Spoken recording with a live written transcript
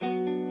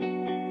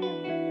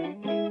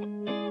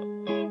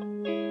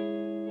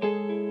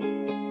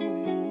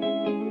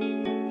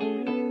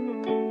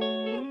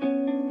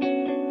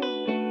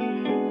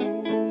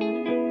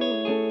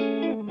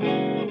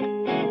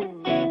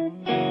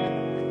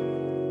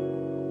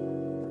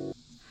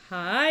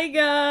Hi,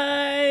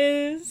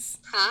 guys!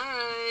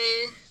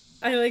 Hi.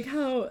 I like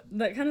how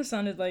that kind of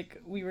sounded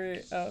like we were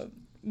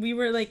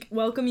like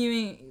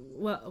welcoming,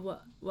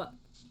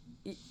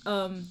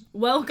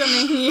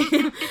 welcoming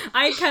you.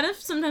 I kind of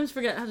sometimes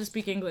forget how to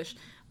speak English.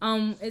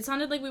 It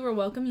sounded like we were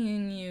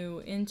welcoming you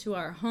into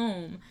our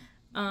home,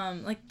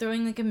 like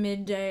throwing like a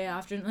midday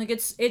afternoon. Like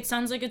it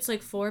sounds like it's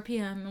like 4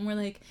 p.m. and we're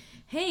like,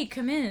 hey,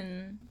 come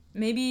in.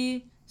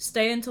 Maybe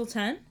stay until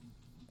 10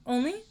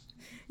 only.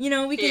 You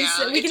know, we can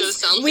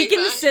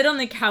sit on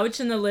the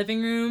couch in the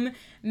living room,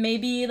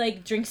 maybe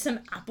like drink some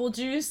apple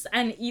juice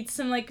and eat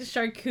some like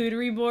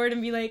charcuterie board and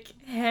be like,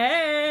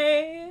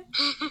 "Hey,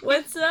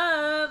 what's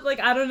up?" Like,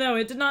 I don't know,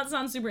 it did not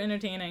sound super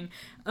entertaining.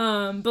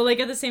 But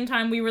like at the same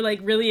time we were like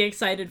really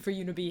excited for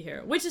you to be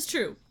here, which is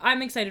true.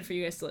 I'm excited for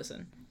you guys to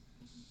listen.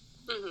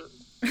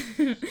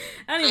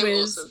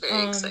 Anyways, I'm also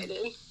very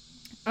excited.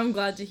 I'm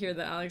glad to hear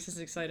that Alex is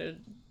excited.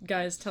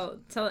 Guys, tell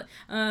it.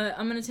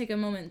 I'm gonna take a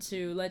moment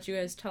to let you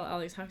guys tell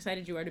Alex how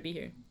excited you are to be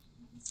here.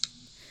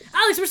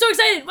 Alex, we're so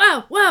excited!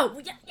 Wow!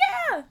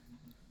 Yeah!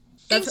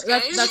 That's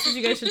what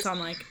you guys should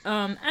sound like.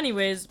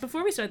 Anyways,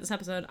 before we start this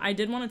episode, I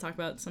did want to talk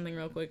about something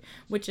real quick,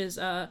 which is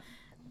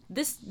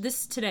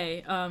this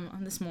today,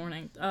 this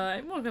morning.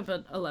 I woke up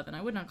at 11.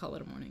 I would not call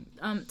it a morning.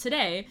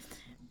 Today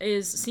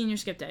is senior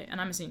skip day,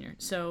 and I'm a senior,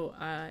 so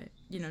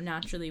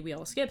naturally we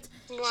all skipped.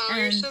 Wow,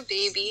 you're so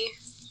baby.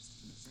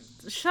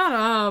 Shut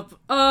up.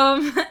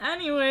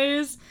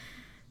 Anyways,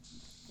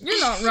 you're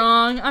not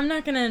wrong. I'm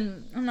not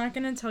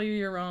gonna tell you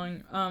you're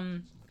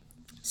wrong.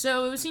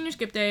 So it was senior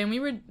skip day, and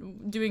we were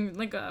doing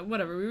like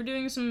whatever. We were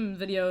doing some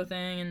video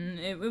thing, and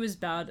it was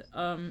bad.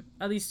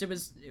 At least it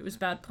was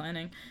bad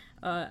planning.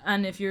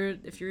 And if you're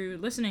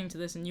listening to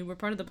this and you were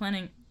part of the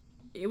planning,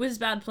 it was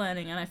bad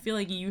planning, and I feel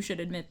like you should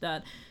admit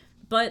that.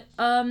 But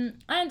I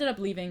ended up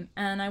leaving,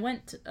 and I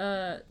went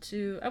I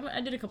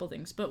did a couple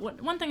things. But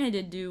one thing I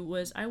did do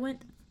was I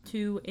went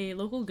to a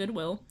local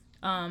Goodwill,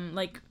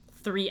 like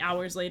 3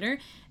 hours later,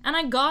 and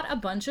I got a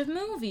bunch of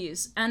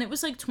movies, and it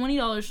was like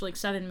 $20 for like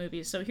 7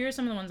 movies. So here are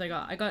some of the ones I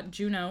got. I got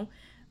Juno,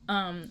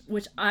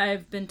 which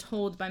I've been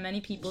told by many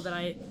people that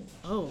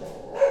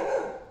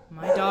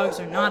my dogs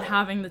are not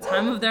having the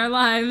time of their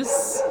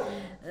lives.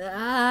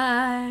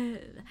 I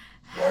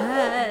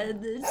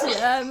had the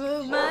time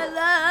of my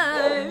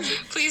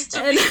life. Please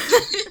delete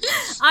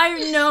it.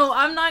 I know,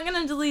 I'm not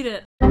gonna delete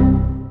it.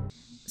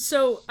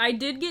 So I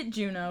did get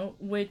Juno,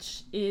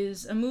 which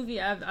is a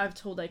movie I've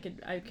told I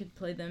could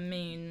play the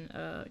main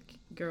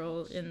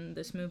girl in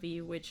this movie,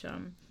 which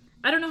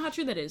I don't know how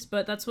true that is,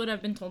 but that's what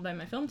I've been told by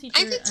my film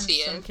teacher and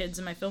some kids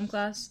in my film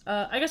class.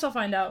 I guess I'll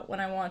find out when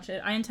I watch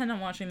it. I intend on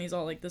watching these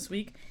all like this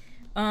week.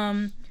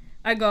 I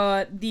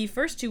got the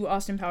first 2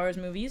 Austin Powers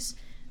movies,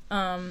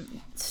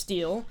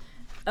 Steel.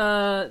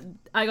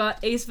 I got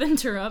Ace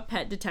Ventura,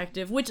 Pet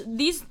Detective, which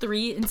these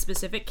 3 in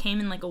specific came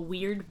in like a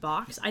weird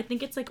box. I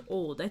think it's like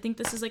old. I think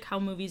this is like how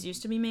movies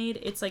used to be made.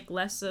 It's like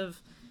less of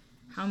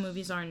how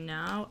movies are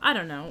now. I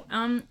don't know.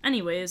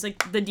 Anyways,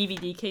 like the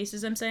DVD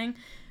cases I'm saying.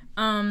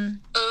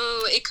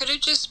 Oh, it could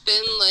have just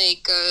been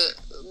like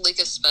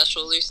a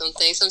special or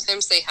something.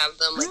 Sometimes they have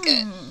them like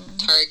at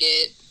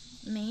Target.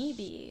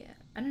 Maybe.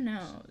 I don't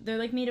know. They're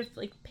like made of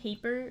like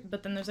paper,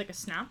 but then there's like a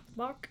snap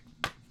lock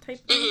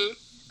type thing. Mm-hmm.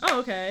 Oh,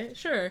 okay,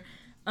 sure.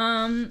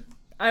 I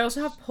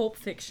also have Pulp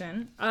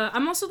Fiction.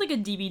 I'm also like a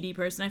DVD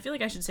person. I feel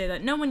like I should say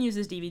that. No one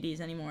uses DVDs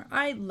anymore.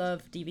 I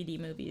love DVD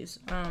movies.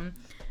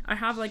 I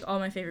have like all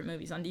my favorite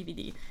movies on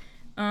DVD.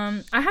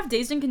 I have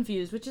Dazed and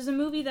Confused, which is a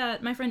movie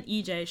that my friend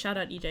EJ, shout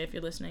out EJ if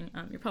you're listening.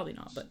 You're probably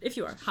not, but if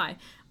you are, hi.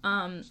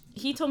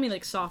 He told me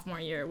like sophomore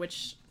year,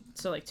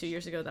 so like 2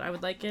 years ago that I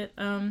would like it.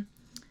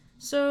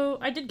 So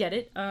I did get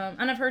it.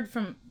 And I've heard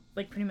from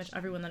like pretty much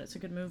everyone that it's a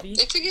good movie.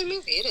 It's a good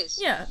movie, it is.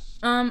 Yeah.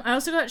 I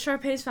also got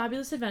Sharpay's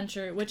Fabulous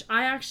Adventure, which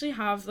I actually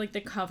have like the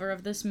cover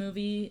of this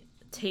movie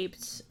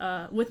taped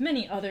with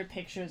many other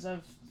pictures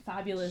of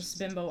fabulous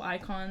bimbo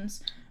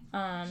icons.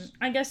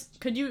 I guess,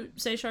 could you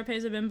say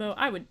Sharpay's a bimbo?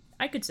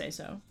 I could say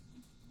so.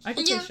 I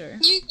could say sure.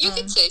 You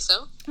could say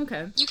so.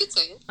 Okay. You could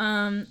say it.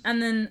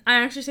 And then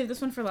I actually saved this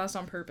one for last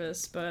on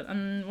purpose, but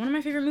one of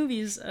my favorite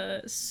movies,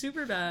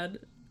 Superbad,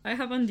 I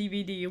have on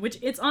DVD, which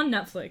it's on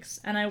Netflix,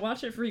 and I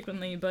watch it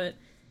frequently, but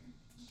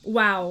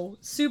wow,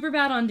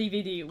 Superbad on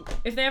DVD.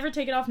 If they ever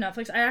take it off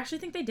Netflix, I actually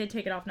think they did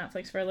take it off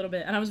Netflix for a little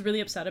bit, and I was really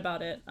upset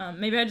about it.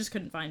 Maybe I just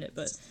couldn't find it,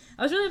 but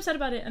I was really upset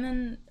about it, and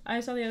then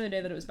I saw the other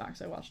day that it was back,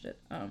 so I watched it.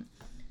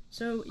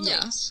 So yeah.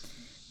 Nice.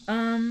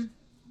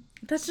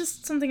 That's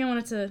just something I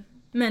wanted to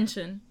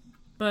mention.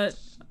 But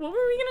what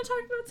were we gonna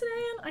talk about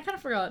today, Anne? I kind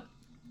of forgot.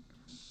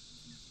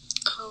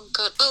 Oh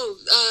god.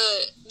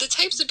 The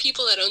types of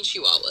people that own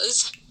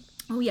chihuahuas.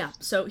 Oh yeah,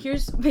 so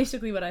here's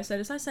basically what I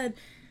said. I said,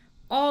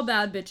 all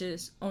bad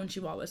bitches own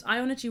chihuahuas. I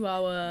own a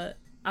chihuahua,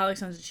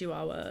 Alex owns a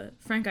chihuahua,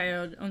 Frank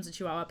Iode owns a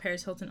chihuahua,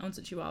 Paris Hilton owns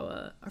a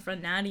chihuahua, our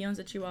friend Natty owns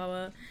a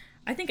chihuahua,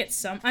 I think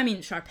it's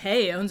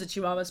Sharpay owns a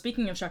Chihuahua.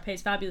 Speaking of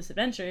Sharpay's Fabulous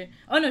Adventure.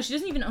 Oh, no, she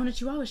doesn't even own a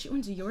Chihuahua. She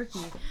owns a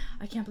Yorkie.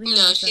 I can't believe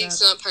No,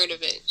 she's not part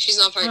of it. She's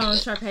not part of it. Oh,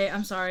 Sharpay,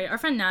 I'm sorry. Our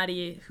friend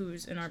Natty,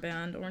 who's in our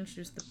band, Orange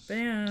Juice the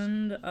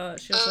Band,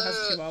 she also has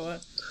a Chihuahua.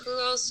 Who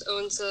else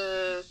owns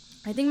a...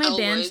 I think my Elle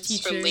band Woods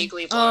teacher... from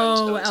Legally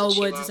Blonde Elle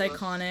Woods is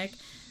Chihuahua.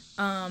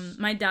 iconic.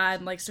 My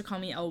dad likes to call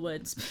me Elle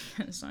Woods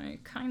because I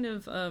kind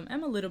of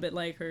am a little bit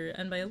like her.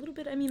 And by a little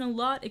bit, I mean a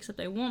lot, except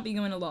I won't be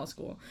going to law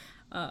school.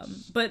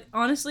 But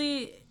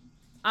honestly...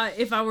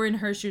 if I were in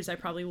her shoes, I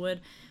probably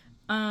would.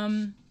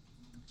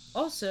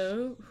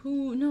 Also,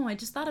 I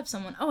just thought of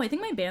someone. Oh, I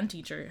think my band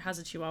teacher has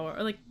a Chihuahua.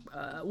 Or, like,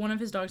 one of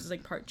his dogs is,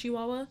 like, part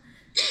Chihuahua.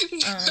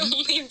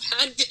 Only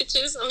bad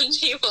bitches own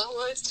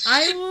Chihuahuas.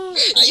 I will...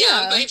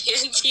 Yeah, my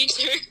band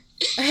teacher.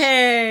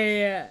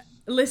 Hey,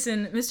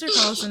 listen, Mr.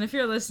 Carlson, if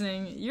you're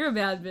listening, you're a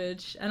bad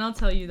bitch, and I'll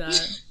tell you that.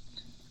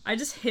 I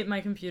just hit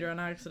my computer on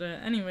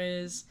accident.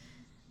 Anyways...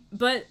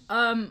 But,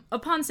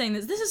 upon saying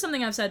this is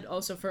something I've said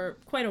also for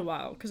quite a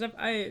while, because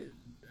I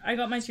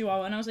got my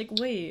Chihuahua, and I was like,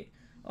 wait,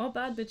 all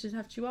bad bitches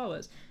have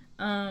Chihuahuas.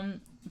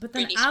 But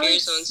then Britney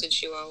Alex... Spears owns a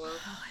Chihuahua.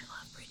 Oh, I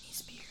love Britney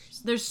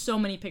Spears. There's so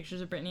many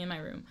pictures of Britney in my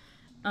room.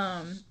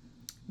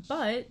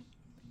 But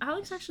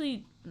Alex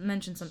actually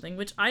mentioned something,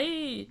 which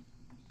I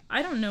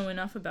don't know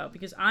enough about,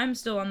 because I'm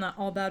still on that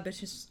all bad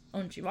bitches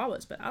own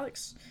Chihuahuas. But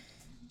Alex,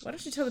 why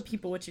don't you tell the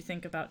people what you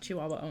think about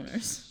Chihuahua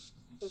owners?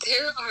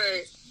 There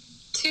are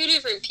 2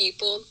 different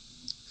people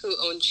who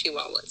own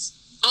Chihuahuas.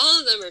 All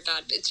of them are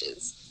bad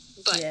bitches.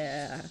 But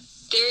yeah.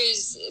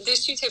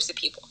 there's 2 types of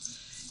people.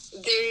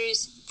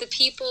 There's the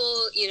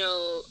people,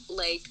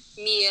 like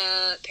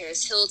Mia,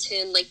 Paris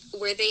Hilton, like,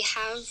 where they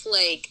have,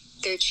 like,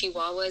 their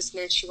Chihuahuas, and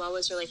their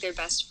Chihuahuas are, like, their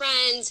best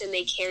friends, and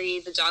they carry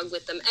the dog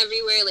with them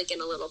everywhere, like,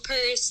 in a little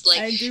purse. Like,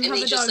 I do and have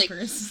a just, dog like,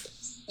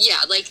 purse. Yeah,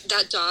 like,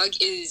 that dog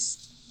is...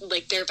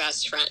 like, their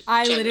best friend.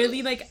 I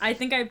generally. literally, I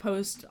think I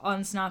post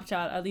on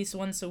Snapchat at least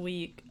once a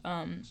week,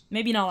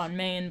 maybe not on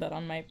main, but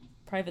on my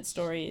private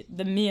story,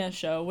 the Mia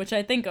show, which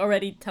I think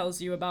already tells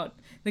you about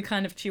the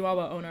kind of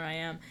Chihuahua owner I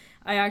am.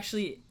 I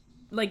actually,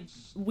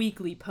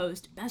 weekly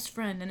post, best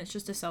friend, and it's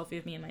just a selfie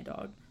of me and my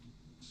dog.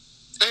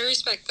 I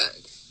respect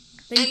that.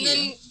 Thank you.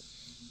 Then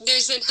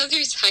there's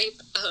another type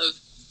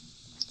of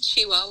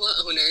Chihuahua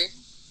owner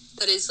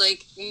that is,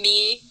 like,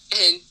 me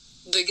and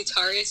the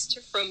guitarist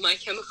from My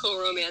Chemical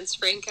Romance,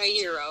 Frank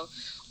Iero,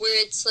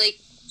 where it's like,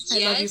 yes, I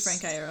love you,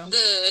 Frank Iero.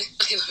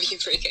 I love you,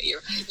 Frank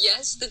Iero.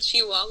 Yes, the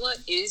Chihuahua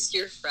is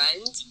your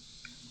friend,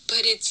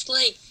 but it's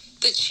like,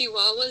 the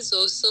Chihuahua is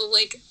also,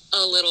 like,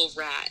 a little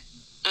rat.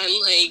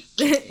 I'm like...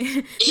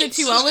 the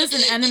Chihuahua is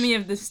an enemy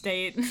of the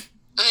state.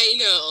 I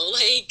know,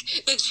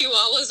 like, the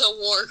Chihuahua's a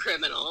war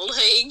criminal,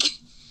 like...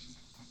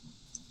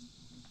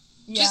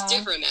 Yeah. Just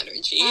different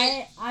energy.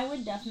 I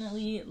would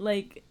definitely,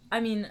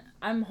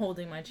 I'm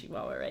holding my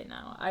Chihuahua right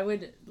now. I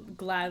would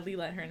gladly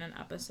let her in an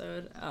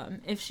episode,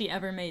 if she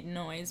ever made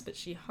noise, but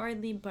she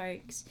hardly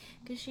barks,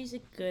 because she's a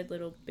good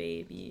little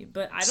baby.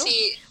 But I don't...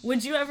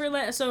 Would you ever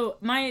let... So,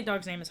 my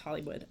dog's name is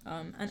Hollywood,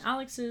 and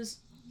Alex's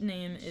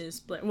name is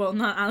Blair. Well,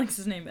 not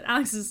Alex's name, but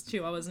Alex's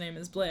Chihuahua's name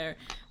is Blair.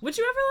 Would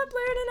you ever let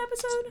Blair in an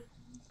episode?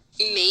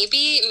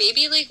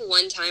 Maybe, like,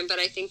 one time, but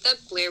I think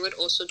that Blair would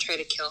also try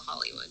to kill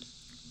Hollywood.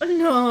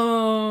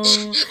 No.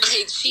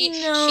 She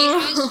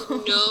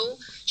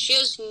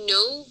has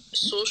no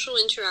social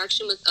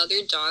interaction with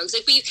other dogs.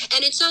 Like,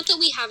 and it's not that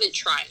we haven't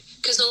tried,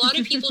 because a lot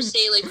of people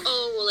say, like,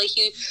 oh, well, like,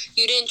 you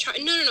didn't try.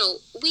 No,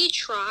 we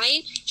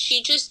tried.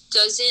 She just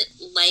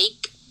doesn't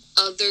like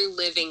other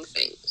living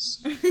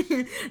things.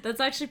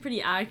 That's actually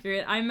pretty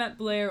accurate. I met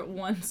Blair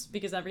once,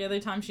 because every other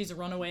time she's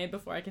run away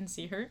before I can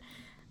see her.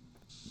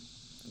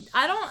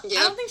 I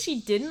don't think she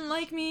didn't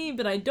like me,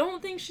 but I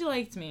don't think she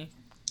liked me.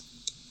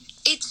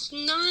 It's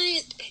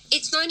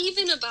not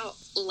even about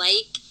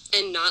like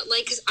and not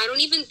like, because I don't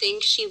even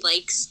think she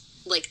likes,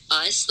 like,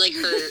 us, like,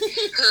 her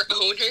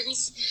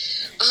owners.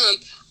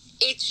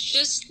 It's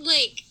just,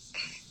 like,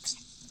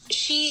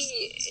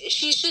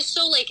 she's just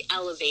so, like,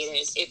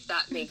 elevated, if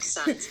that makes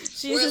sense.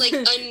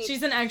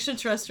 She's an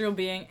extraterrestrial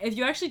being. If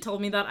you actually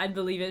told me that, I'd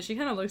believe it. She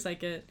kind of looks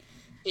like it.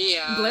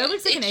 Yeah. Blair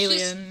looks like an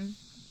alien.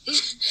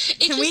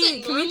 Can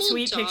we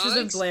tweet dogs, pictures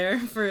of Blair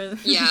for...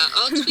 Yeah,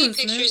 I'll tweet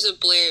pictures of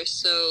Blair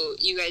so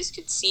you guys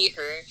could see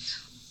her.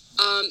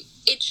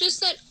 It's just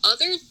that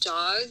other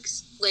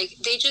dogs, like,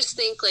 they just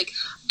think, like,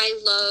 I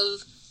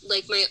love,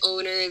 like, my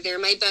owner, they're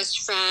my best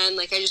friend,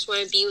 like, I just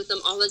want to be with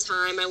them all the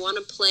time, I want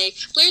to play.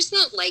 Blair's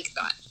not like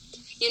that.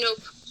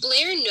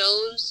 Blair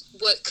knows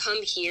what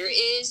come here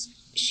is.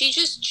 She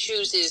just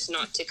chooses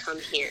not to come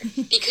here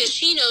because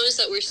she knows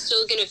that we're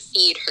still gonna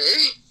feed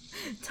her.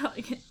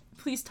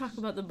 Please talk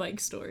about the bike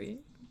story.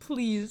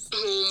 Please.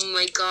 Oh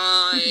my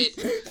god.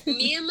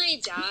 Me and my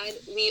dad,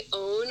 we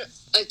own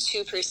a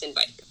 2-person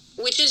bike,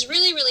 which is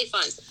really, really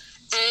fun.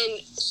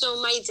 And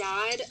so my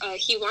dad,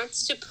 he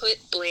wants to put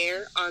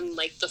Blair on,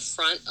 like, the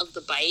front of the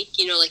bike,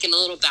 like in a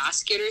little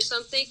basket or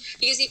something,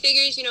 because he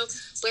figures,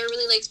 Blair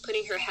really likes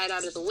putting her head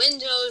out of the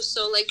window,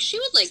 so, like, she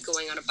would like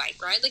going on a bike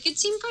ride. Like, it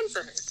seemed fun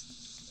for her.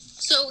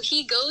 So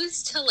he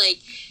goes to,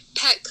 like,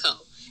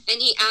 Petco, and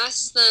he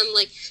asks them,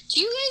 like, do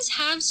you guys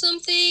have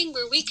something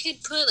where we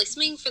could put, like,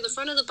 something for the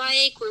front of the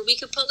bike where we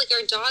could put, like,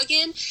 our dog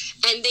in?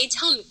 And they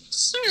tell him,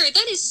 sir,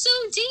 that is so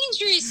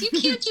dangerous. You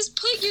can't just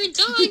put your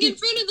dog in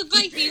front of the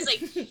bike. And he's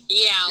like,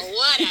 yeah,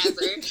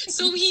 whatever.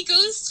 So he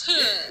goes to,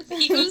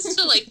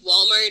 like,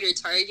 Walmart or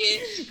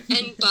Target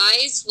and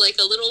buys, like,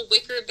 a little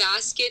wicker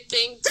basket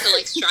thing to,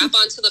 like, strap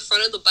onto the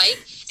front of the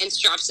bike and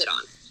straps it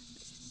on.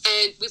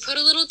 And we put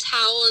a little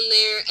towel in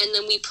there, and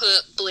then we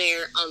put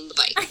Blair on the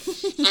bike.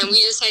 And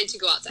we decided to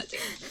go out that day.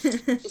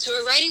 And so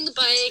we're riding the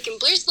bike, and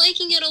Blair's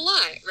liking it a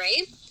lot,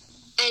 right?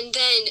 And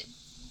then,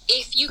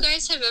 if you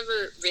guys have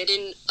ever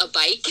ridden a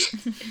bike,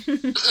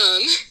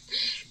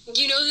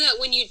 you know that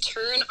when you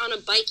turn on a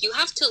bike, you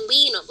have to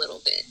lean a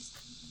little bit,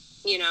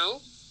 you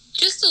know?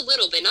 Just a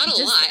little bit, not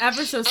a lot.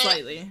 Ever so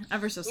slightly.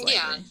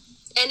 Yeah.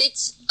 And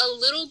it's a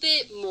little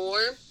bit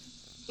more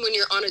when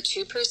you're on a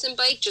two-person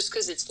bike, just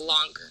because it's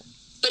longer.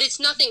 But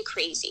it's nothing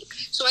crazy.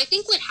 So I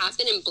think what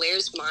happened in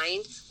Blair's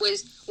mind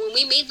was when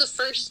we made the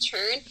first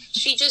turn,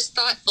 she just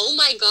thought, oh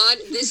my God,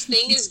 this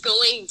thing is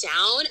going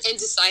down, and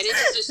decided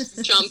to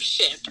just jump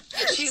ship.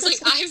 She's like,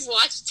 I've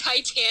watched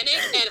Titanic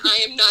and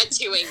I am not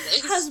doing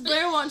this. Has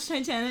Blair watched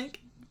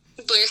Titanic?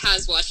 Blair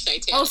has watched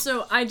Titanic.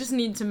 Also, I just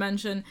need to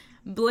mention,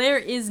 Blair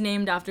is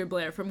named after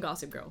Blair from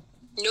Gossip Girl.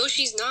 No,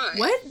 she's not.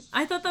 What?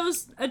 I thought that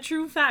was a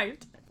true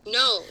fact.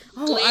 No.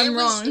 Oh, Blair I'm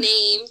wrong. was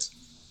named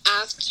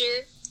after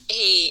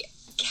a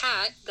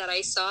cat that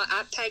I saw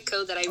at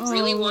Petco that I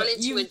really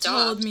wanted to adopt. You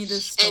told me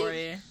this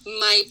story. And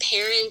my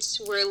parents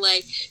were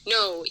like,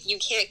 no, you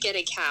can't get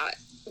a cat.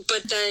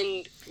 But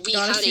then we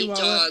had a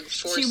dog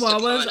forced upon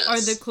Chihuahuas us.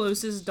 are the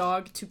closest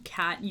dog to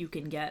cat you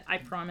can get, I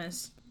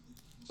promise.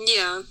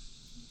 Yeah.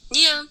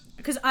 Yeah.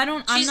 Because I'm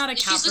not a cat person.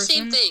 She's the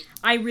same thing.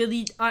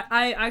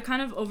 I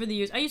kind of, over the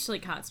years, I used to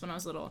like cats when I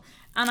was little.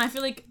 And I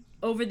feel like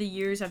over the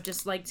years, I've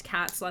just liked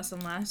cats less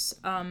and less.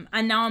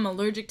 And now I'm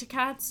allergic to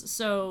cats,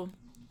 so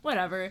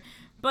whatever.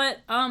 But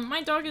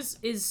my dog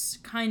is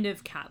kind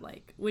of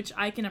cat-like, which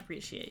I can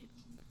appreciate.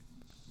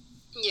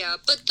 Yeah,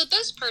 but the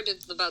best part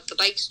about the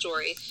bike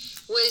story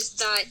was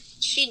that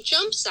she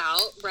jumps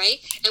out, right?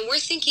 And we're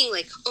thinking,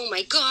 like, oh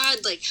my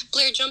God, like,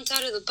 Blair jumped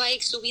out of the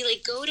bike, so we,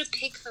 like, go to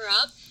pick her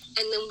up,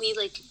 and then we,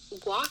 like,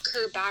 walk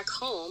her back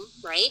home,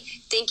 right?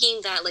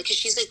 Thinking that, like, 'cause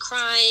she's, like,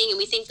 crying, and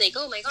we think, like,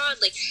 oh my God,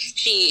 like,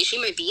 she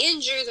might be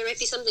injured, there might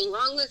be something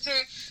wrong with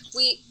her.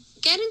 We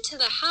get into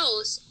the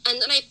house, and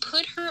then I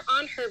put her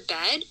on her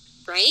bed,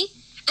 right?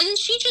 And then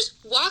she just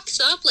walks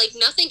up like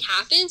nothing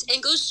happens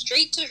and goes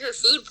straight to her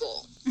food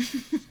bowl.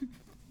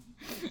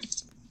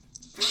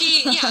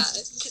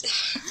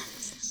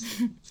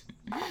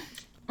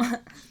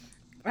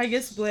 I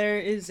guess Blair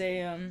is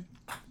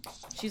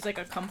she's like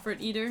a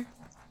comfort eater.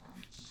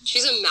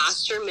 She's a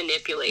master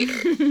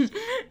manipulator.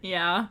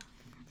 Yeah.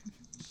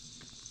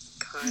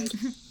 God.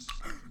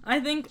 I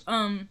think,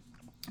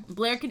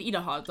 Blair could eat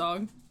a hot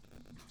dog.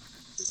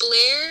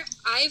 Blair,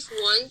 I've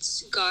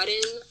once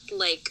gotten,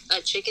 like,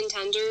 a chicken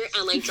tender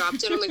and, like,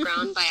 dropped it on the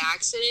ground by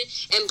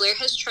accident, and Blair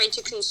has tried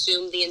to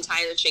consume the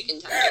entire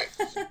chicken tender.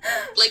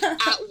 Like,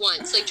 at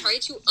once. Like,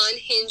 tried to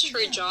unhinge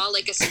her jaw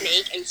like a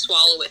snake and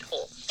swallow it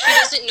whole. She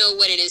doesn't know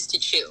what it is to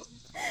chew.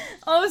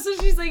 Oh, so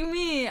she's like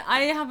me.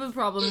 I have a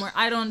problem where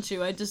I don't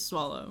chew, I just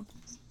swallow.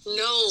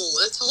 No,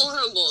 that's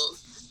horrible.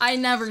 I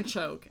never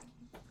choke.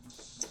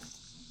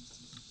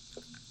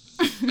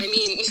 I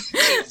mean,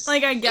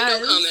 like, I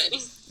guess. No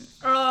comment.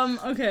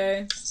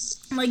 Okay.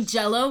 Like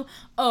Jell-O?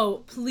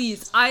 Oh,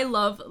 please. I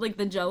love, like,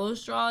 the Jell-O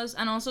straws,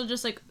 and also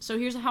just, like, so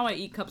here's how I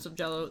eat cups of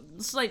Jell-O.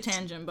 Slight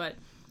tangent, but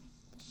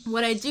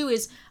what I do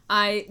is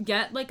I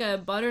get, like, a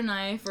butter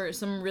knife or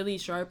some really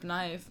sharp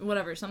knife,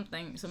 whatever, some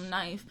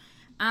knife,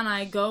 and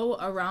I go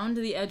around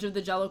the edge of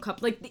the Jell-O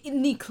cup, like,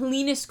 in the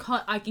cleanest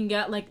cut I can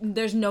get, like,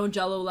 there's no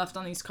Jell-O left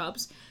on these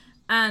cups,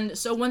 and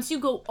so once you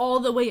go all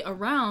the way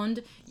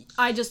around,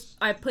 I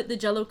put the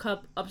Jell-O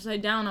cup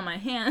upside down on my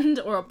hand,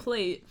 or a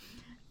plate,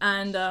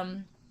 and,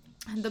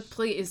 the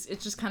plate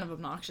it's just kind of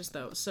obnoxious,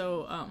 though,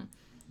 so,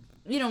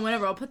 you know,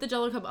 whatever, I'll put the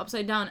Jell-O cup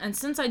upside down, and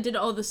since I did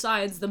all the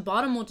sides, the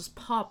bottom will just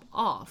pop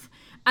off,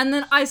 and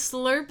then I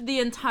slurp the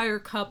entire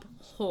cup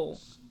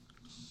whole.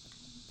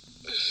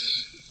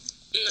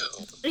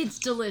 No. It's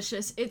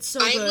delicious. It's so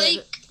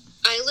good.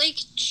 I like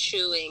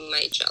chewing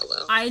my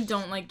Jell-O. I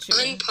don't like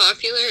chewing.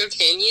 Unpopular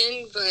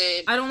opinion,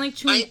 but I don't like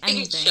chewing anything. I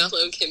think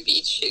Jell-O can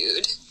be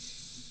chewed.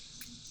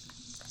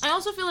 I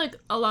also feel like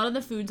a lot of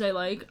the foods I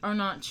like are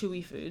not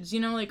chewy foods. You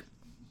know, like,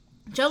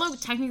 Jell-O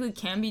technically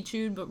can be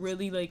chewed, but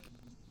really, like,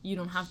 you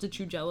don't have to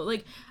chew Jell-O.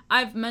 Like,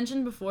 I've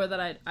mentioned before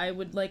that I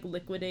would, like,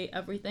 liquidate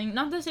everything.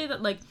 Not to say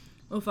that, like,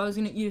 oh, if I was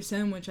gonna eat a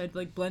sandwich, I'd,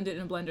 like, blend it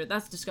in a blender.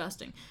 That's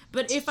disgusting.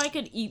 But if I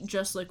could eat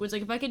just liquids,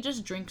 like, if I could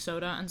just drink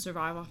soda and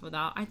survive off of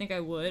that, I think I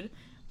would.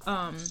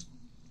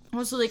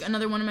 Also, like,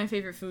 another one of my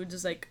favorite foods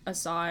is, like,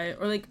 acai,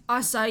 or, like,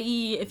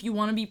 acai, if you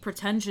want to be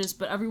pretentious,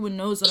 but everyone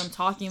knows what I'm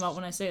talking about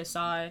when I say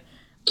acai.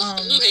 Oh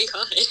my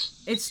God.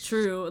 It's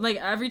true. Like,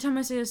 every time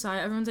I say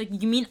acai, everyone's like,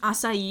 you mean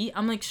acai?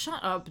 I'm like,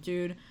 shut up,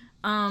 dude.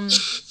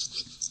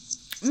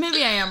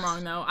 Maybe I am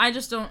wrong, though. I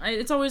just don't...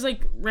 it's always,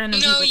 like, random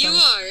people. No, you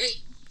are.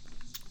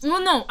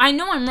 Well, no, I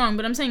know I'm wrong,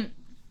 but I'm saying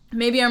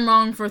maybe I'm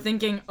wrong for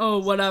thinking, oh,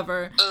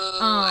 whatever.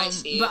 Oh, I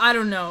see. But I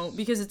don't know,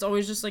 because it's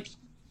always just, like,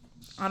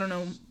 I don't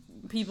know,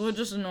 people are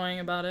just annoying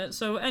about it.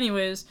 So,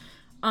 anyways,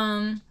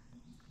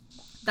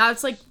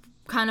 that's, like,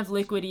 kind of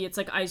liquidy. It's,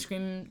 like, ice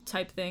cream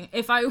type thing.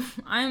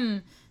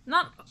 I'm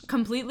not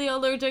completely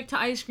allergic to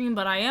ice cream,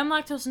 but I am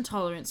lactose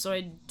intolerant, so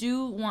I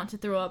do want to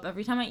throw up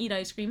every time I eat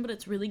ice cream, but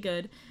it's really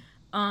good.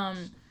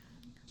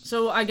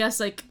 So I guess,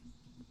 like,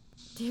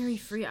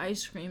 dairy-free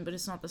ice cream, but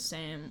it's not the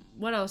same.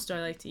 What else do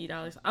I like to eat,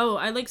 Alex? Oh,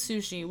 I like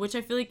sushi, which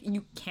I feel like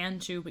you can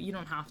chew, but you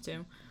don't have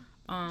to.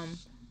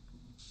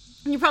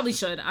 You probably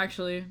should,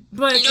 actually.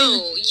 But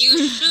no,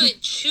 you should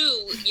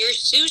chew your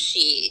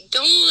sushi.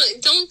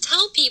 Don't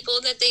tell people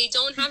that they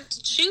don't have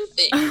to chew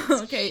things.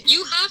 Okay.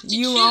 You have to chew.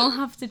 You all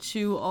have to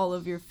chew all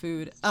of your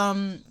food.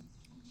 I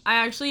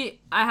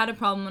had a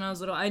problem when I was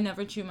little. I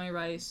never chew my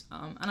rice.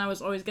 And I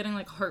was always getting,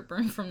 like,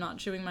 heartburn from not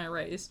chewing my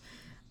rice.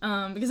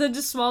 Because I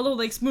just swallowed,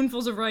 like,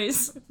 spoonfuls of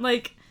rice.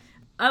 Like,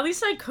 at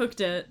least I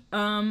cooked it.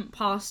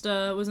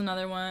 Pasta was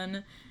another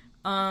one.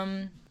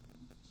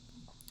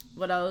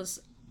 What else?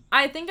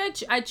 I think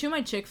I chew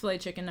my Chick-fil-A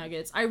chicken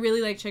nuggets. I really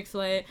like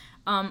Chick-fil-A.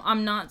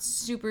 I'm not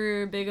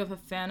super big of a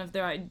fan of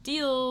their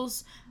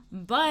ideals,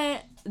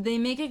 but they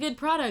make a good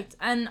product,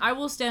 and I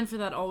will stand for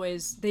that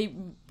always.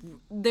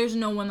 There's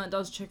no one that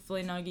does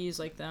Chick-fil-A nuggies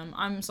like them.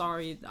 I'm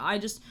sorry.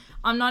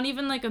 I'm not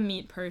even, like, a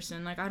meat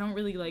person. Like, I don't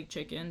really like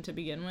chicken to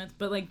begin with,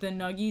 but, like, the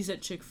nuggies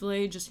at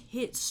Chick-fil-A just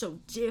hit so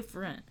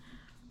different.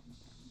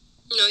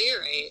 No,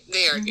 you're right.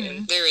 They are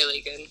good. They're really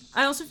good.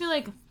 I also feel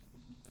like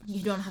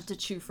you don't have to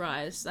chew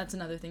fries. That's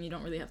another thing you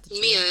don't really have to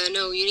chew. Mia,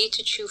 no, you need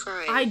to chew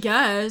fries. I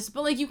guess,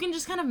 but, like, you can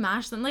just kind of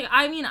mash them. Like,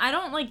 I mean, I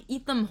don't, like,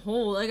 eat them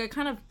whole. Like,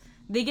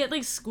 they get,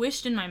 like,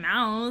 squished in my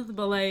mouth,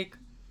 but, like,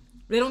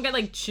 they don't get,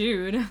 like,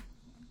 chewed.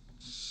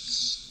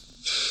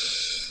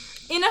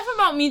 Enough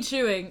about me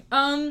chewing.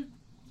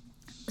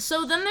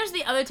 So then there's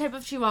the other type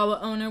of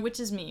Chihuahua owner, which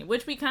is me,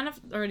 which we kind of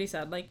already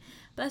said, like,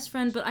 best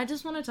friend, but I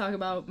just want to talk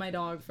about my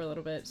dog for a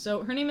little bit.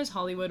 So her name is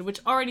Hollywood, which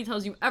already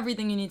tells you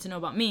everything you need to know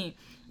about me.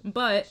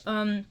 But,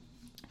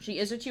 she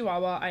is a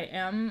Chihuahua. I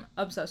am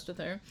obsessed with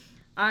her.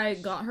 I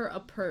got her a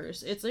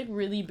purse. It's, like,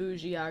 really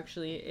bougie,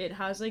 actually. It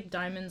has, like,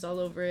 diamonds all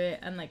over it,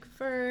 and, like,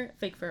 fur,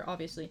 fake fur,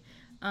 obviously.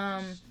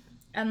 And,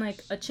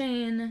 like, a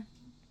chain,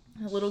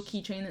 a little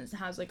keychain that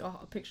has, like, a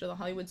picture of the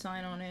Hollywood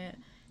sign on it.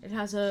 It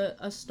has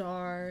a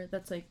star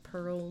that's, like,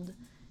 pearled.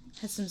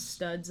 Has some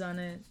studs on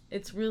it.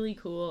 It's really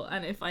cool.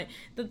 And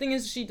the thing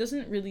is, she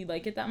doesn't really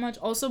like it that much.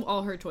 Also,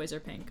 all her toys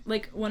are pink.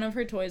 Like, one of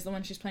her toys, the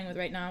one she's playing with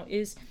right now,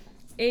 is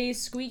a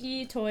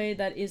squeaky toy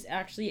that is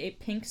actually a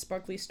pink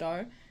sparkly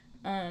star.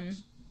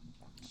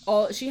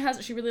 She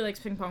really likes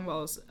ping pong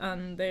balls,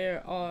 and they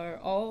are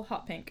all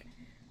hot pink.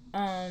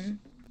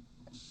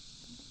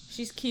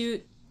 She's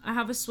cute. I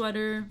have a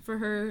sweater for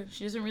her.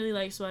 She doesn't really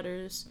like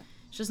sweaters.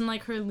 She doesn't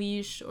like her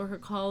leash or her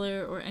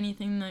collar or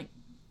anything that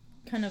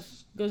kind of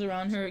goes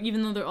around her,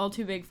 even though they're all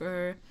too big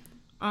for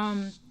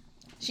her.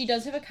 She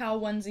does have a cow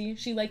onesie.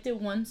 She liked it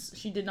once.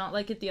 She did not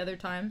like it the other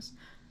times.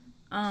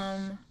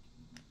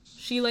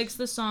 She likes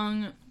the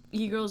song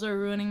 "Ye Girls Are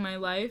Ruining My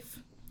Life."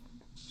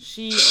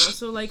 She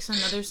also likes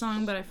another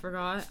song, but I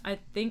forgot. I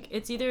think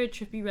it's either a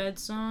Trippie Redd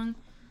song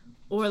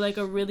or, like,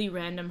 a really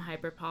random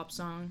hyperpop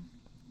song.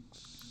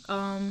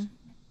 I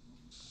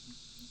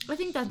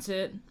think that's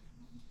it.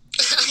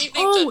 I think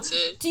that's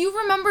it. Do you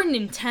remember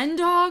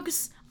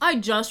Nintendogs? I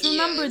just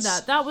remembered Yes.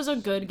 that. That was a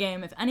good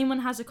game. If anyone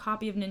has a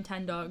copy of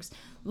Nintendogs,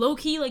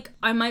 low-key, like,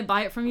 I might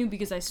buy it from you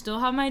because I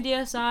still have my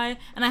DSi,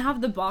 and I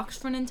have the box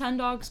for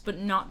Nintendogs, but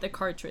not the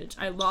cartridge.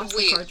 I lost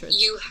the cartridge.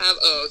 You have...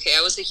 Oh, okay.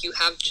 I was like, you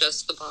have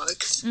just the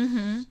box.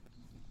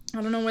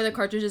 I don't know where the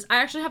cartridge is. I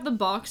actually have the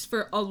box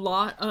for a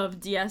lot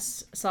of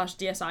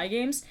DS/DSi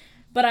games,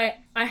 but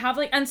I have,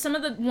 like, and some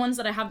of the ones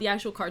that I have the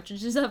actual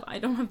cartridges of, I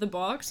don't have the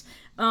box.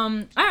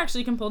 I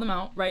actually can pull them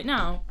out right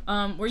now.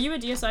 Were you a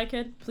DSi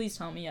kid? Please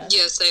tell me yes.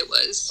 Yes, I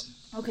was.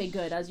 Okay,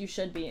 good, as you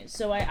should be.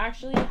 So I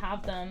actually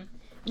have them.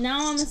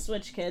 Now I'm a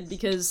Switch kid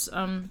because,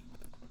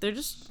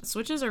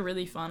 Switches are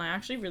really fun. I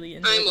actually really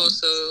enjoy them. I'm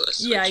also a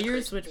Switch Yeah, you're a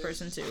person. Switch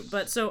person too.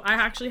 But, so I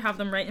actually have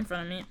them right in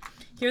front of me.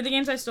 Here are the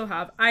games I still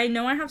have. I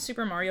know I have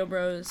Super Mario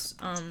Bros.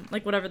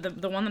 Like, whatever,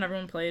 the one that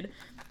everyone played.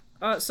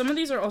 Some of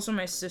these are also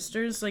my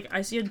sister's. Like,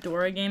 I see a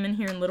Dora game in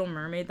here and Little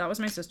Mermaid. That was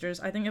my sister's.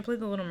 I think I played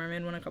the Little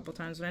Mermaid one a couple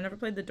times, but I never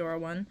played the Dora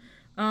one.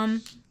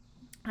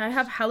 I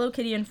have Hello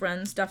Kitty and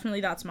Friends. Definitely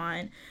that's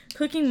mine.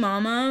 Cooking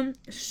Mama,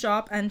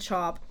 Shop and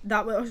Chop.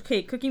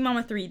 Cooking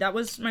Mama 3. That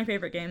was my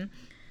favorite game.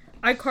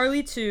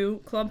 iCarly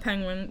 2, Club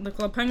Penguin. The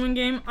Club Penguin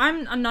game.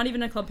 I'm not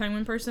even a Club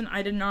Penguin person.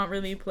 I did not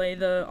really play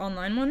the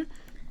online one.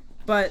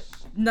 But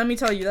let me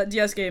tell you, that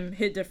DS game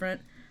hit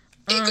different.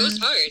 It goes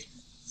hard.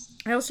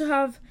 I also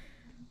have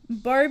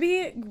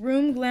Barbie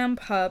Groom Glam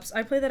Pups.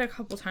 I played that a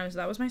couple times.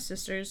 That was my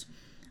sister's.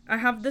 I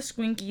have the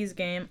Squinkies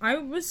game. I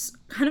was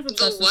kind of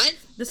obsessed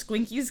with the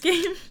Squinkies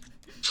game.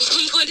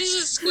 What is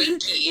a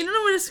Squinky? You don't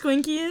know what a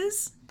Squinky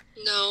is?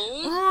 No.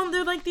 Oh,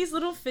 they're like these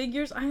little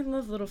figures. I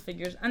love little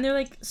figures. And they're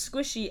like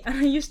squishy. And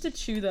I used to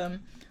chew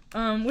them.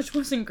 Which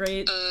wasn't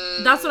great.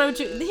 That's what I would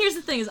chew. Here's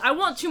the thing is, I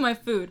won't chew my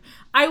food.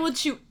 I will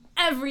chew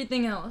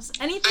everything else.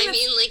 Anything. I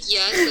mean, like,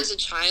 yes, as a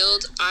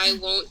child, I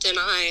won't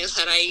deny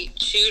that I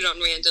chewed on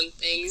random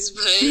things,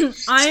 but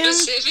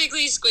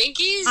specifically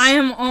Squinkies? I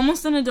am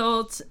almost an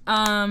adult,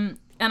 and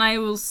I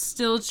will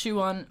still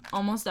chew on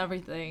almost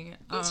everything.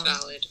 That's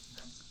valid.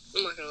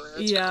 I'm not gonna lie,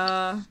 that's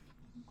yeah. valid.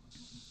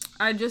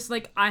 I just,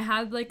 like, I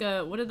had, like,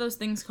 what are those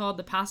things called?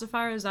 The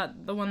pacifier? Is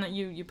that the one that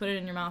you put it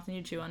in your mouth and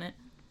you chew on it?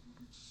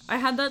 I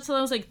had that till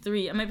I was, like,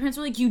 3, and my parents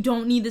were like, you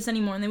don't need this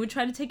anymore, and they would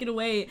try to take it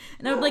away,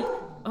 and I would, like,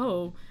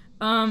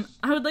 I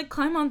would, like,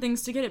 climb on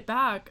things to get it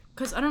back,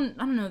 because I don't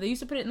know, they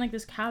used to put it in, like,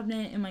 this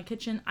cabinet in my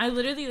kitchen. I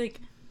literally,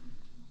 like,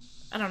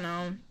 I don't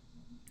know.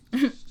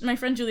 My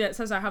friend Juliet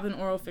says I have an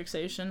oral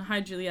fixation.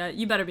 Hi, Juliet.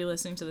 You better be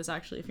listening to this,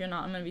 actually. If you're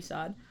not, I'm gonna be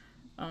sad.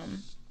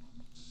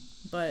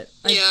 But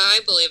I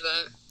believe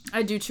that.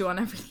 I do chew on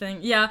everything.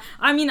 Yeah,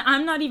 I mean,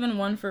 I'm not even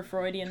one for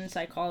Freudian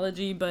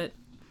psychology, but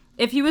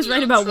if he was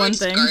right about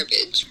Freud's one thing...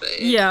 garbage, but...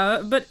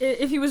 Yeah, but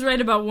if he was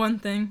right about one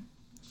thing...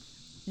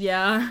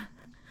 Yeah.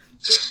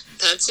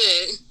 That's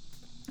it.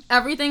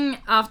 Everything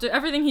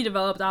he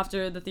developed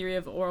after the theory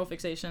of oral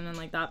fixation and,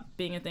 like, that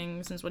being a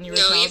thing since when you were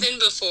a child. No, even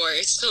before.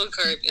 It's still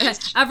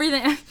garbage.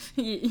 Everything...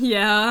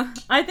 Yeah.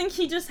 I think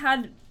he just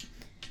had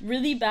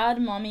really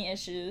bad mommy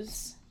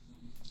issues.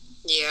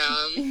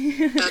 Yeah,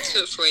 that's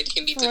what Freud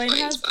can be defined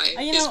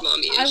by, his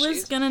mommy issues. I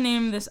was gonna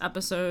name this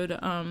episode,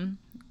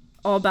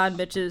 All Bad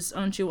Bitches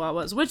Own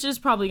Chihuahuas, which is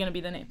probably gonna be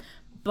the name.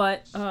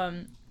 But,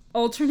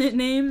 alternate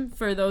name,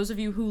 for those of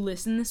you who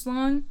listen this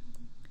long,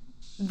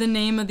 the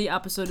name of the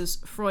episode is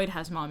Freud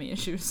Has Mommy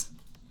Issues.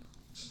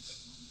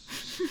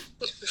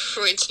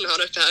 Freud's not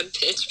a bad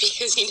bitch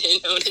because he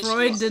didn't own a chihuahua.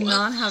 Freud did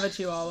not have a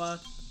chihuahua.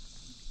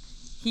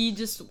 He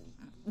just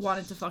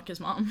wanted to fuck his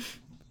mom.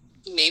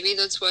 Maybe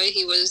that's why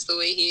he was the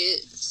way he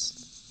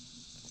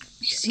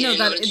is. No,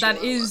 that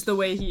is the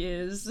way he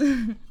is.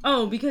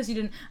 Oh, because he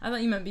didn't. I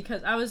thought you meant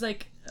because. I was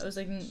like,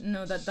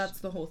 no, that's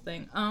the whole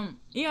thing.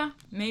 Yeah,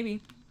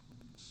 maybe.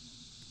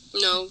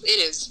 No,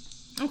 it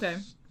is. Okay.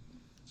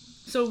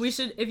 So we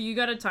should, if you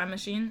got a time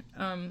machine,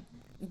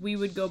 we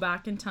would go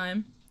back in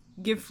time,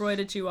 give Freud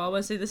a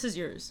chihuahua, say, this is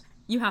yours.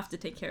 You have to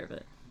take care of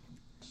it.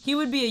 He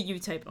would be a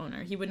U-type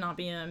owner. He would not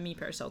be a me,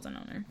 Paris Hilton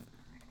owner.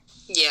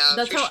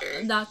 Yeah,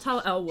 sure. That's how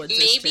Elwood's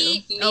is,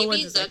 too.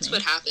 Maybe that's like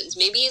what happens.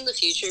 Maybe in the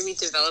future we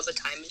develop a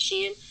time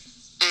machine,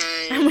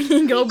 and we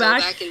can go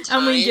back in time,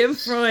 and we give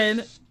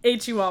Freud a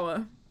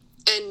chihuahua.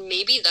 And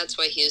maybe that's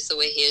why he is the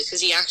way he is,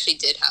 because he actually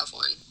did have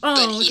one.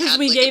 Oh, because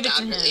we gave it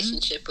to him.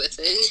 Relationship with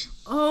it.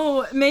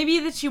 Oh, maybe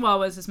the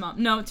chihuahua is his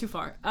mom. No, too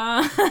far.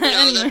 No.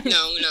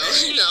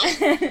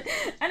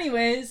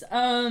 Anyways,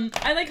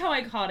 I like how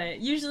I caught it.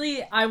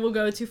 Usually I will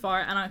go too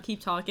far and I'll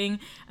keep talking,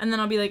 and then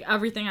I'll be like,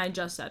 everything I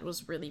just said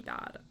was really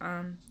bad.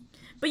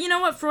 But you know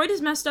what? Freud is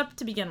messed up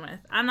to begin with,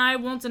 and I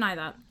won't deny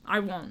that. I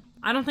won't.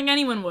 I don't think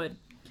anyone would.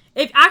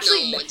 If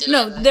actually,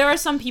 no, there are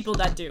some people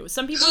that do.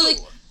 Some people are like,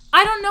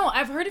 I don't know.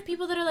 I've heard of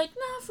people that are like,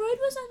 nah, Freud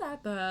wasn't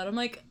that bad. I'm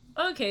like,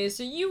 okay,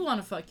 so you want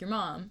to fuck your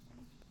mom.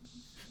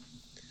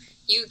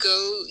 You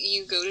go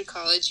to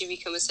college, you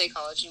become a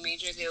psychology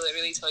major, they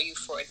literally tell you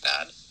Freud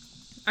bad.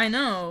 I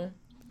know,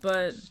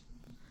 but...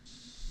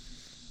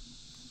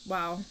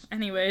 Wow.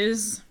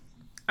 Anyways,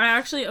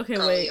 I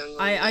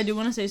do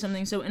want to say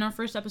something. So in our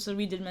first episode,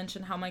 we did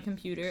mention how my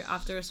computer,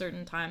 after a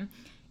certain time,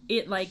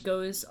 it, like,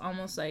 goes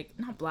almost, like,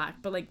 not black,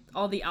 but, like,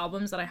 all the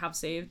albums that I have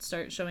saved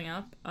start showing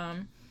up,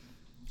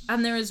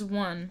 and there is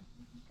one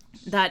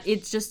that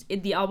it's just,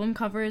 the album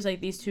cover is, like,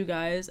 these two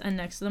guys, and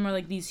next to them are,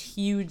 like, these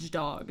huge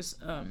dogs,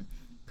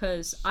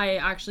 because I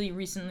actually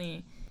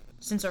recently,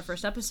 since our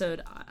first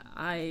episode,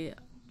 I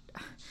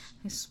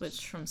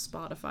switched from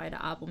Spotify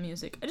to Apple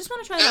Music. I just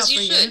want to try it out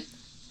for you.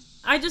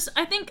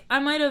 I think I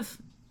might have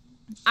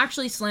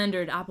actually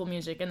slandered Apple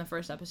Music in the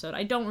first episode.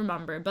 I don't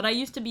remember, but I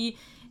used to be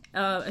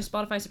a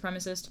Spotify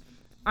supremacist.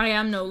 I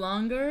am no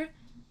longer.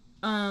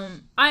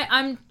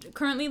 I'm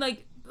currently,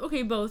 like,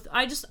 okay, both.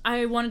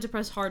 I wanted to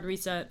press hard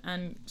reset,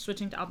 and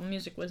switching to Apple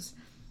Music was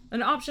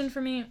an option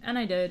for me, and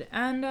I did.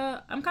 And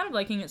I'm kind of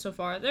liking it so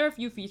far. There are a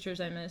few features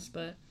I missed,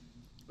 but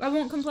I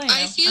won't complain.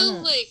 I feel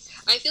like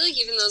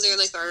even though there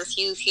are a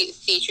few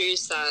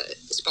features that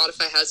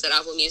Spotify has that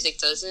Apple Music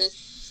doesn't,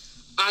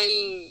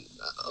 I'm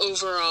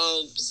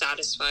overall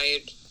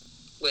satisfied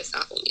with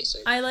Apple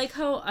Music. I like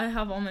how I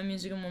have all my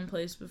music in one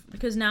place,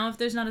 because now if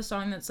there's not a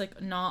song that's,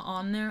 like, not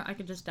on there, I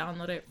could just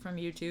download it from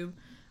YouTube.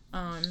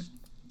 And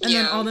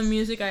then all the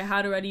music I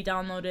had already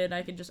downloaded,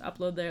 I could just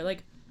upload there.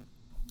 Like,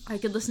 I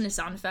could listen to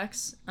sound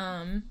effects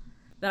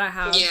that I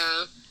have.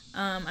 Yeah.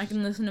 I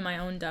can listen to my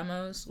own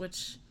demos,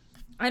 which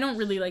I don't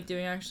really like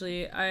doing,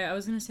 actually. I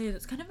was going to say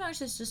that's kind of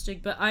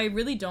narcissistic, but I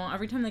really don't.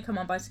 Every time they come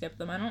up, I skip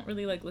them. I don't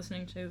really like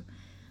listening to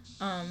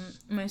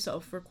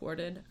myself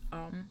recorded.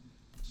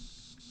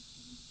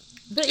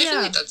 But I yeah,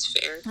 feel like that's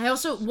fair. I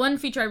also, one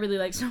feature I really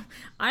like, so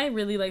I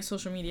really like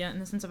social media in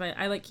the sense of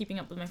I like keeping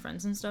up with my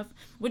friends and stuff,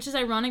 which is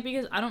ironic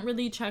because I don't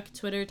really check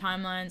Twitter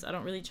timelines, I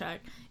don't really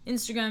check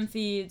Instagram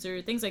feeds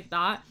or things like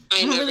that.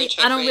 I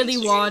don't really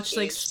watch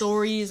like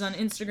stories on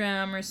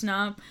Instagram or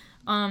Snap.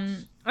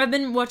 I've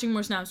been watching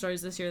more Snap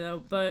stories this year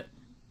though, but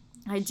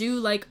I do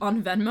like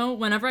on Venmo,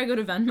 whenever I go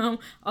to Venmo,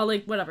 I'll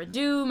like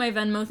do my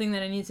Venmo thing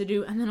that I need to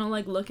do, and then I'll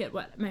like look at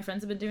what my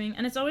friends have been doing,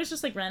 and it's always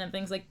just like random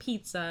things like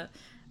pizza,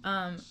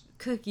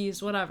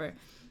 cookies, whatever.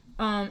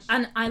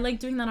 And I like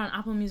doing that on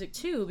Apple Music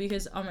too,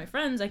 because on my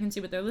friends I can see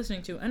what they're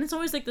listening to, and it's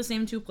always like the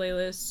same 2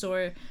 playlists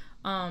or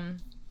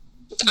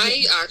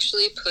I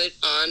actually put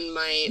on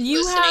my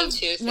you have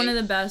thing. One of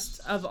the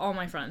best of all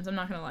my friends. I'm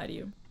not gonna lie to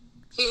you.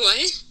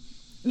 What?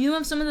 You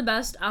have some of the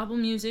best Apple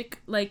Music,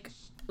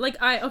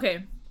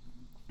 okay.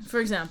 For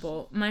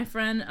example, my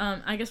friend,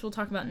 I guess we'll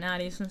talk about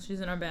Natty since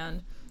she's in our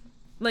band.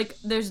 Like,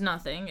 there's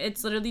nothing.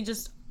 It's literally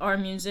just our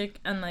music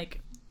and, like,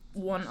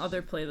 one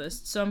other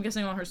playlist. So I'm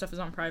guessing all her stuff is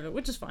on private,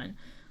 which is fine.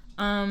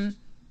 Then,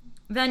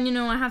 you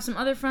know, I have some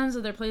other friends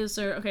that their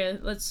playlists are, okay,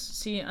 let's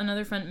see,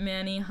 another friend,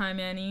 Manny. Hi,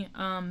 Manny.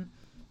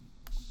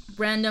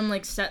 Random,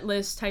 like, set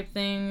list type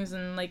things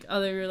and, like,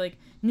 other, like,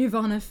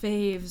 Nirvana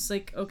faves.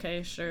 Like,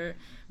 okay, sure.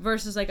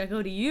 Versus, like, I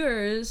go to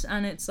yours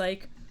and it's,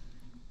 like,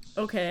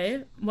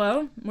 okay,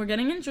 well, we're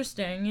getting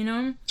interesting, you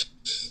know?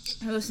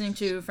 You're listening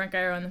to Frank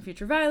Iero and the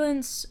Future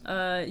Violence.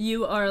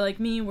 You are like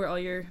me, where all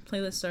your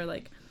playlists are,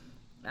 like,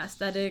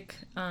 aesthetic.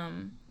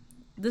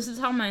 This is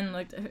how mine,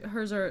 like,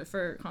 hers are,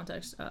 for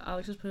context,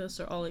 Alex's playlists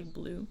are all, like,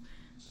 blue.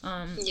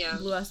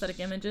 Blue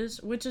aesthetic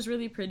images, which is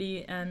really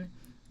pretty, and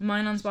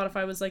mine on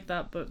Spotify was like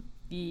that, but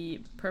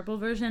the purple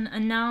version.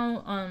 And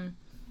now, on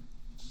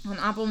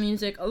Apple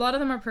Music, a lot of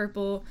them are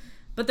purple,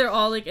 but they're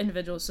all, like,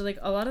 individuals. So, like,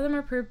 a lot of them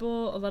are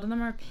purple, a lot of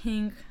them are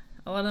pink,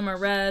 a lot of them are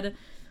red,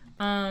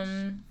 a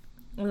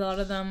lot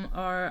of them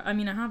are, I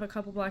mean, I have a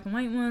couple black and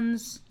white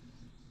ones.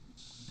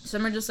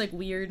 Some are just, like,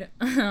 weird,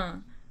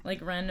 like,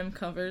 random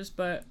covers,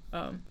 but,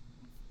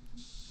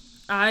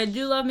 I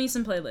do love me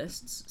some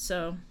playlists,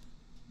 so,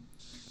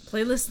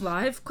 playlist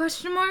live,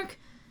 question mark?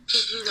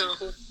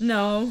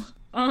 No.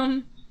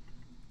 I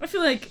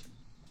feel like,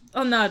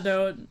 on that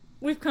note,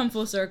 we've come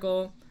full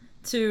circle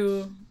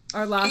to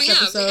our last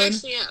episode. We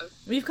actually have.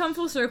 We've come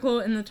full circle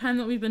in the time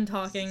that we've been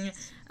talking,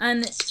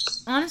 and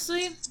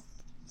honestly,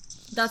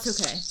 that's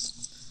okay.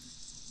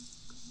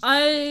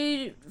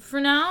 For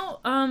now,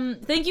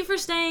 thank you for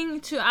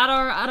staying at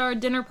our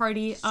dinner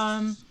party.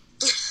 Thanks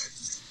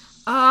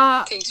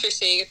for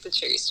staying at the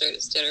Cherry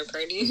Stardust dinner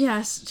party.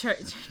 Yes,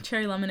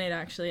 cherry lemonade.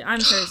 Actually,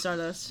 I'm Cherry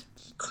Stardust.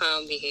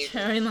 Clown behavior.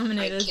 Cherry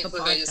lemonade is the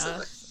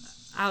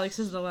podcast. Alex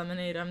is the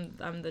lemonade.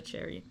 I'm the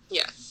cherry.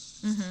 Yeah.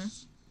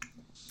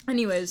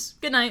 Anyways,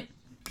 good night.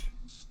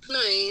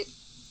 Night.